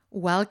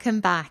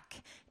Welcome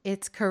back.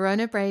 It's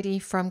Corona Brady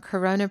from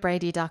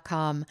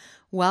coronabrady.com.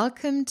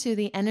 Welcome to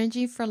the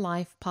Energy for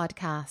Life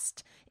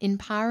podcast,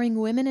 empowering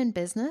women in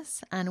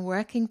business and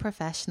working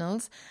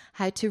professionals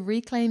how to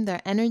reclaim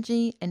their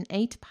energy,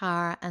 innate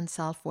power, and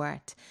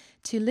self-worth.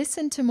 To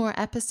listen to more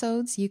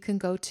episodes, you can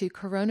go to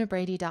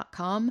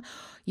coronabrady.com.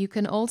 You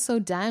can also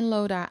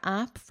download our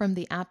app from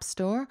the App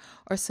Store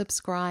or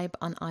subscribe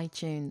on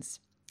iTunes.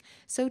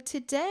 So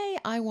today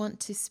I want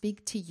to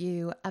speak to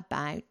you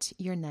about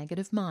your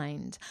negative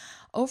mind.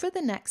 Over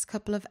the next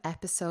couple of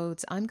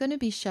episodes, I'm going to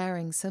be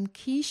sharing some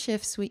key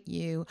shifts with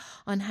you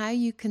on how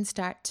you can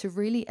start to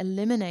really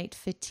eliminate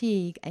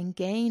fatigue and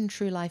gain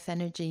true life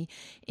energy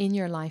in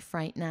your life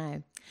right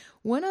now.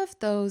 One of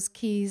those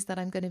keys that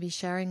I'm going to be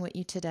sharing with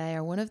you today,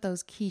 or one of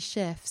those key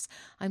shifts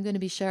I'm going to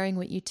be sharing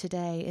with you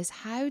today, is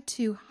how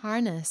to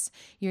harness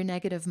your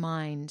negative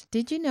mind.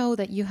 Did you know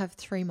that you have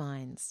three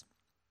minds?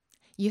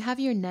 You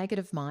have your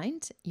negative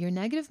mind. Your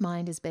negative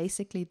mind is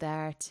basically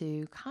there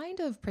to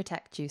kind of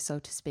protect you, so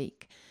to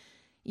speak.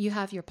 You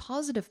have your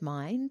positive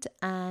mind,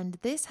 and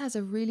this has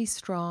a really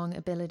strong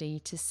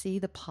ability to see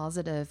the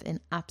positive in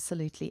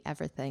absolutely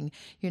everything.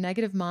 Your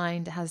negative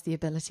mind has the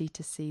ability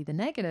to see the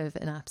negative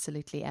in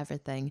absolutely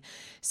everything.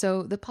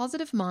 So the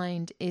positive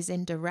mind is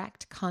in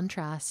direct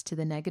contrast to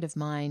the negative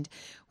mind,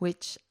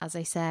 which, as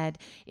I said,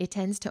 it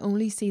tends to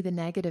only see the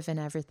negative in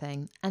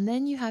everything. And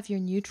then you have your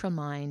neutral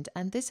mind,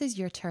 and this is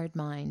your third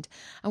mind.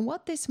 And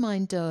what this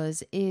mind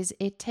does is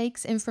it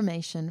takes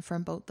information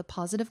from both the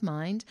positive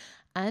mind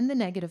and the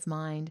negative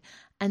mind,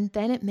 and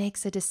then it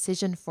makes a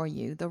decision for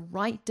you, the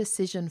right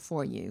decision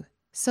for you.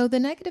 So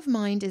the negative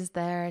mind is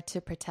there to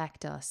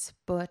protect us,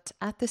 but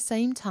at the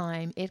same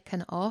time, it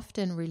can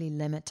often really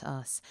limit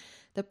us.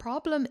 The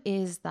problem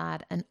is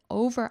that an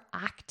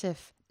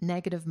overactive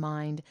negative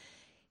mind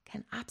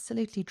can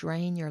absolutely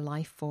drain your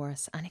life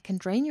force, and it can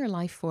drain your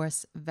life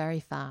force very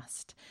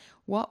fast.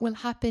 What will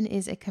happen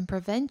is it can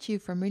prevent you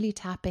from really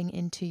tapping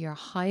into your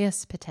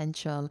highest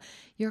potential,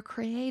 your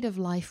creative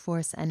life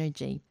force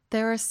energy.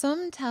 There are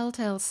some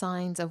telltale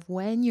signs of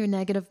when your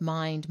negative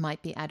mind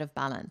might be out of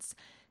balance.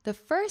 The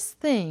first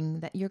thing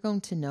that you're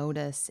going to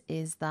notice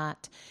is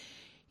that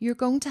you're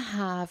going to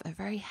have a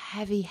very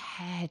heavy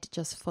head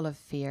just full of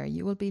fear.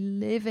 You will be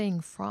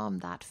living from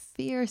that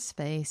fear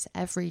space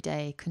every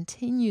day,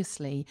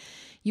 continuously.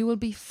 You will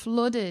be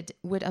flooded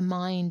with a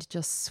mind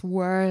just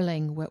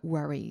swirling with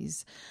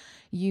worries.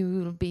 You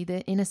will be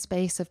in a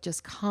space of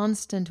just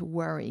constant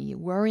worry,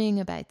 worrying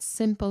about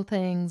simple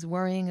things,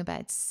 worrying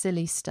about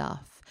silly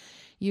stuff.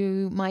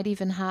 You might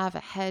even have a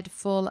head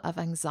full of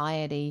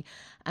anxiety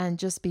and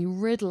just be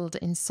riddled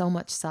in so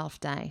much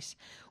self-doubt.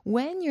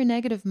 When your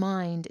negative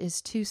mind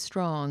is too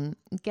strong,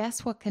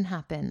 guess what can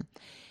happen?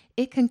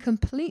 It can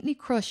completely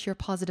crush your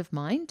positive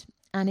mind,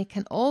 and it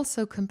can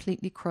also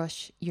completely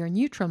crush your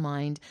neutral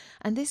mind.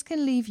 And this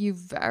can leave you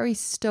very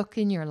stuck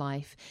in your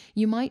life.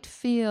 You might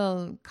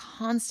feel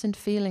constant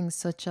feelings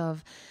such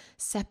as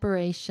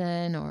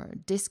separation or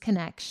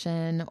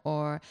disconnection,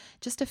 or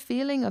just a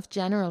feeling of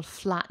general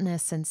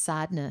flatness and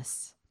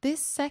sadness. This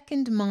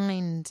second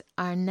mind,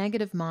 our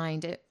negative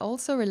mind, it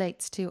also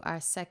relates to our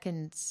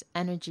second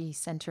energy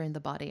center in the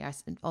body,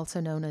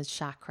 also known as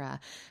chakra,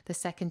 the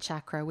second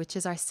chakra, which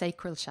is our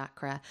sacral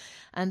chakra.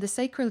 And the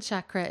sacral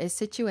chakra is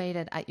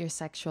situated at your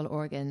sexual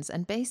organs.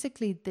 And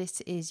basically, this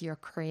is your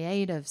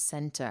creative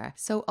center.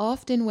 So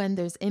often when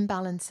there's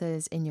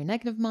imbalances in your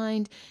negative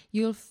mind,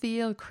 you'll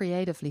feel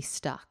creatively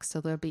stuck.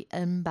 So there'll be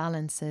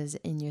imbalances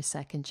in your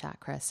second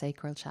chakra,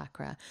 sacral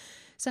chakra.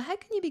 So how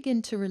can you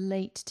begin to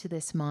relate to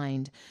this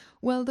mind?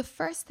 Well, the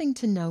first thing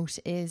to note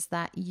is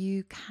that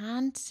you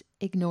can't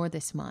ignore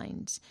this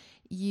mind.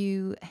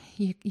 You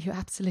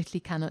absolutely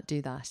cannot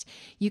do that.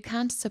 You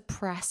can't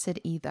suppress it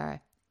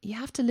either. You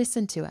have to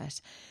listen to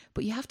it,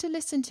 but you have to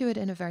listen to it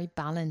in a very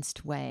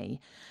balanced way.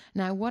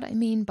 Now, what I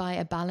mean by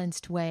a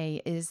balanced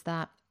way is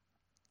that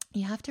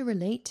you have to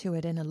relate to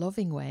it in a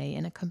loving way,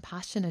 in a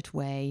compassionate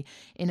way,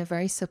 in a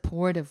very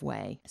supportive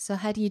way. So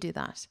how do you do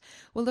that?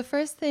 Well, the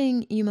first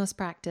thing you must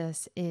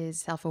practice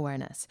is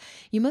self-awareness.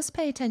 You must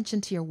pay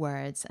attention to your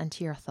words and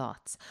to your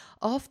thoughts.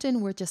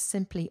 Often we're just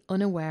simply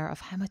unaware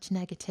of how much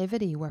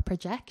negativity we're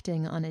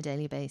projecting on a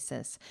daily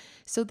basis.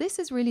 So this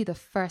is really the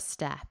first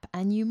step,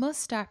 and you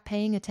must start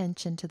paying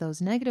attention to those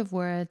negative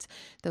words,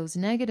 those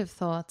negative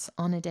thoughts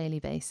on a daily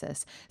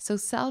basis. So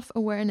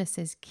self-awareness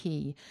is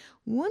key.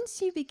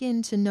 Once you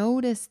begin to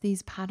notice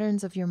these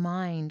patterns of your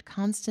mind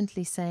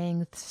constantly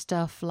saying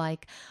stuff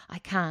like, I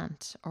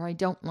can't, or I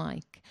don't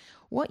like,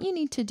 what you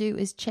need to do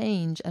is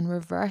change and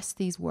reverse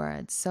these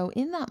words. So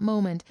in that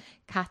moment,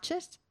 catch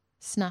it,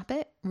 snap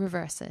it,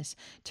 reverse it,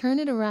 turn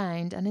it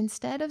around, and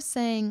instead of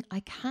saying,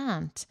 I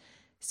can't,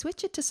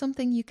 switch it to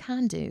something you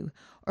can do.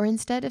 Or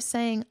instead of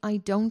saying, I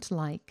don't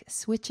like,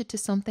 switch it to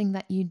something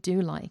that you do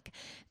like.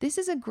 This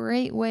is a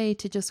great way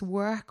to just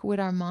work with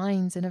our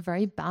minds in a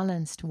very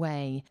balanced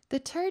way. The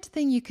third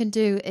thing you can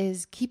do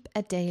is keep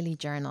a daily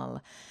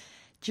journal.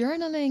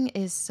 Journaling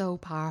is so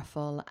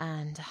powerful,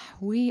 and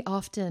we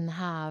often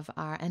have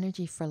our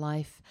Energy for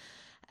Life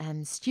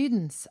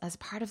students, as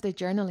part of their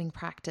journaling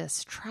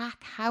practice,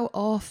 track how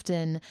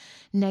often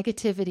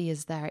negativity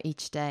is there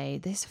each day.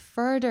 This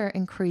further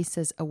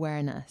increases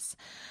awareness.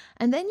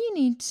 And then you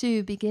need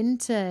to begin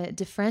to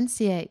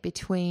differentiate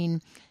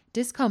between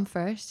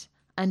discomfort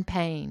and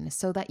pain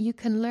so that you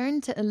can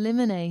learn to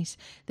eliminate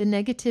the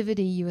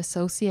negativity you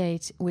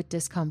associate with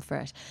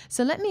discomfort.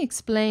 So let me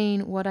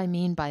explain what I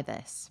mean by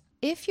this.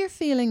 If you're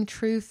feeling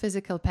true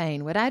physical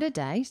pain, without a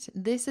doubt,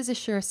 this is a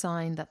sure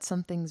sign that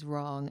something's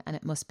wrong and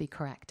it must be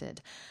corrected.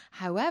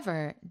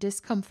 However,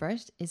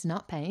 discomfort is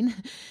not pain.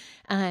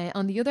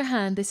 On the other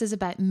hand, this is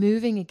about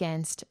moving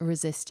against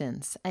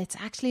resistance. It's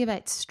actually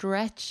about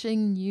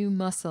stretching new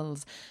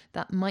muscles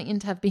that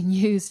mightn't have been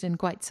used in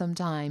quite some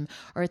time,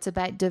 or it's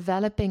about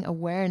developing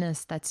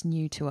awareness that's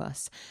new to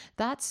us.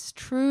 That's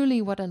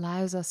truly what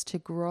allows us to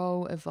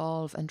grow,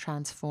 evolve, and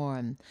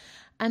transform.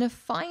 And a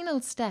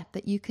final step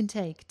that you can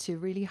take to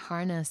really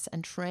harness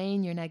and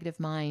train your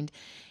negative mind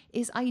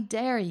is I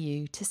dare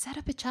you to set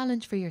up a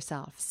challenge for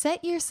yourself.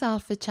 Set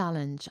yourself a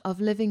challenge of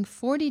living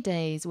 40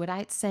 days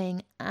without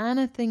saying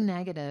anything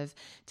negative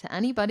to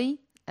anybody,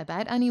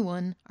 about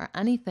anyone or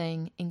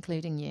anything,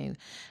 including you.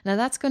 Now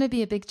that's going to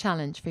be a big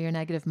challenge for your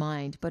negative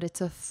mind, but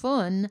it's a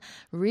fun,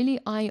 really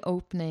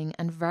eye-opening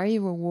and very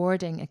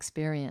rewarding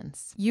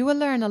experience. You will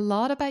learn a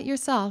lot about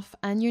yourself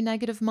and your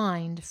negative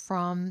mind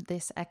from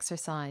this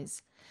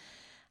exercise.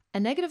 A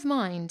negative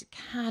mind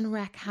can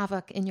wreak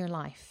havoc in your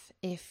life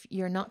if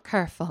you're not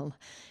careful.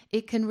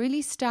 It can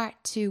really start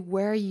to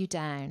wear you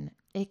down.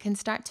 It can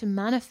start to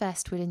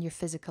manifest within your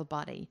physical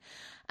body.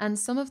 And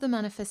some of the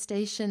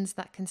manifestations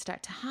that can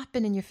start to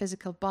happen in your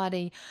physical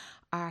body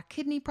are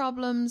kidney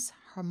problems,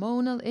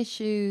 hormonal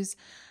issues,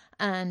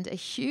 and a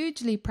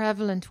hugely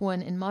prevalent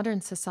one in modern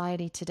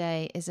society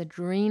today is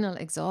adrenal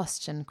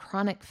exhaustion,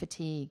 chronic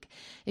fatigue.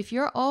 If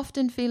you're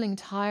often feeling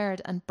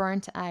tired and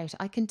burnt out,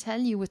 I can tell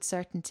you with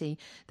certainty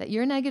that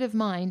your negative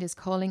mind is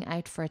calling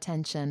out for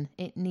attention.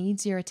 It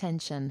needs your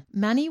attention.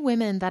 Many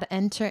women that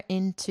enter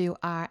into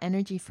our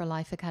Energy for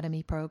Life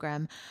Academy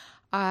program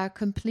are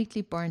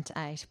completely burnt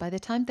out. By the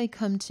time they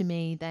come to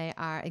me, they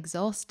are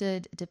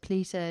exhausted,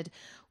 depleted,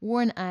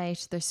 worn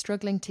out. They're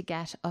struggling to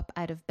get up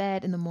out of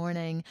bed in the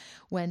morning.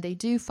 When they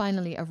do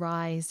finally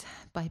arise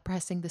by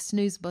pressing the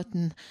snooze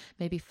button,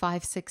 maybe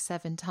 5, 6,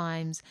 7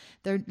 times,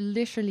 they're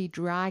literally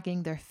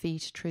dragging their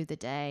feet through the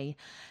day.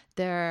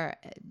 Their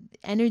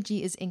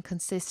energy is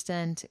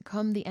inconsistent.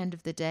 Come the end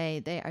of the day,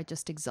 they are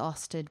just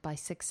exhausted by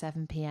 6,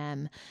 7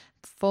 p.m.,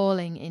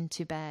 falling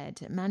into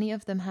bed. Many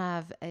of them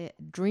have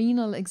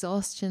adrenal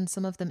exhaustion,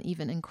 some of them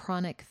even in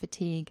chronic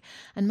fatigue.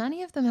 And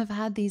many of them have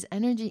had these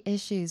energy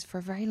issues for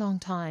a very long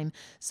time,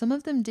 some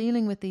of them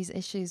dealing with these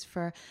issues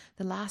for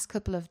the last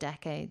couple of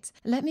decades.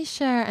 Let me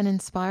share an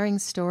inspiring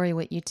story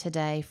with you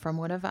today from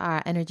one of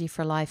our Energy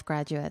for Life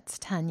graduates,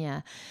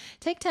 Tanya.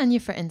 Take Tanya,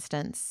 for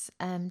instance.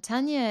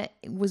 Tanya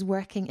was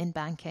working in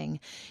banking.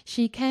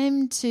 She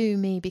came to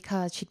me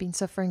because she'd been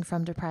suffering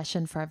from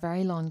depression for a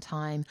very long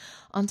time.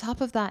 On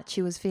top of that,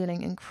 she was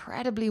feeling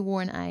incredibly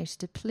worn out,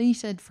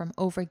 depleted from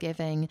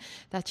overgiving,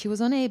 that she was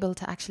unable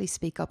to actually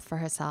speak up for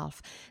herself.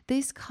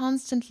 This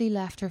constantly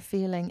left her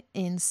feeling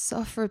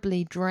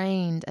insufferably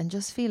drained and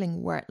just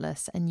feeling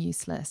worthless and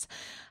useless.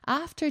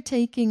 After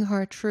taking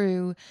her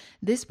through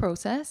this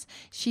process,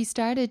 she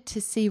started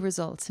to see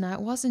results. Now,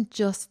 it wasn't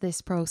just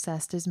this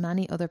process. There's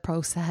many other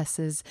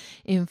processes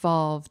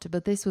involved,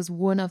 but this was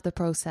one of the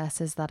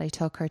processes that I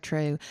took her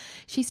through.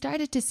 She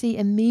started to see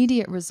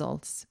immediate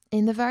results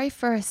in the very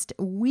first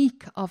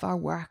week of our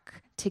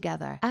work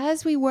together.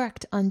 As we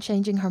worked on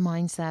changing her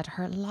mindset,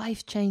 her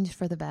life changed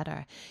for the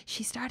better.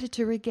 She started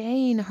to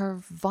regain her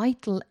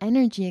vital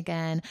energy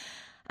again,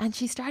 and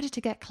she started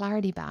to get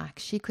clarity back.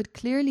 She could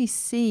clearly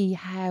see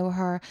how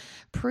her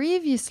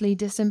previously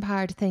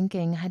disempowered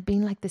thinking had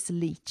been like this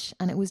leech,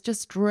 and it was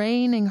just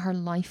draining her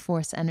life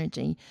force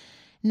energy.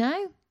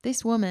 Now,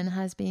 this woman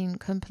has been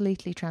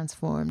completely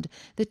transformed.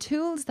 The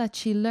tools that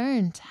she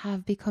learned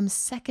have become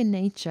second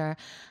nature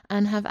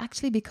and have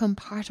actually become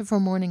part of her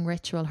morning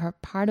ritual,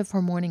 part of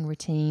her morning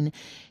routine.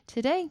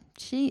 Today,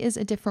 she is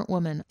a different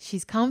woman.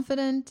 She's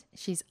confident,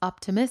 she's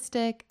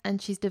optimistic,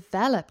 and she's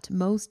developed,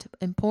 most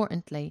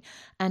importantly,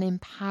 an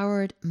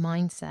empowered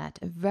mindset,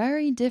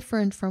 very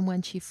different from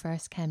when she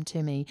first came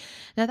to me.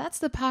 Now, that's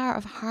the power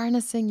of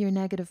harnessing your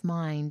negative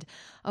mind.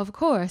 Of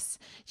course,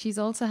 she's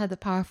also had the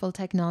powerful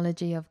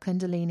technology of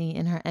Kundalini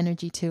in her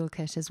energy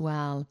toolkit as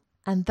well.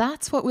 And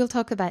that's what we'll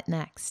talk about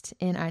next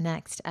in our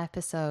next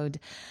episode.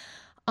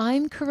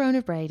 I'm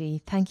Corona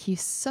Brady. Thank you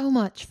so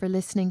much for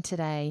listening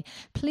today.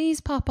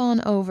 Please pop on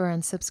over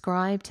and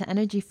subscribe to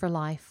Energy for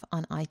Life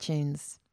on iTunes.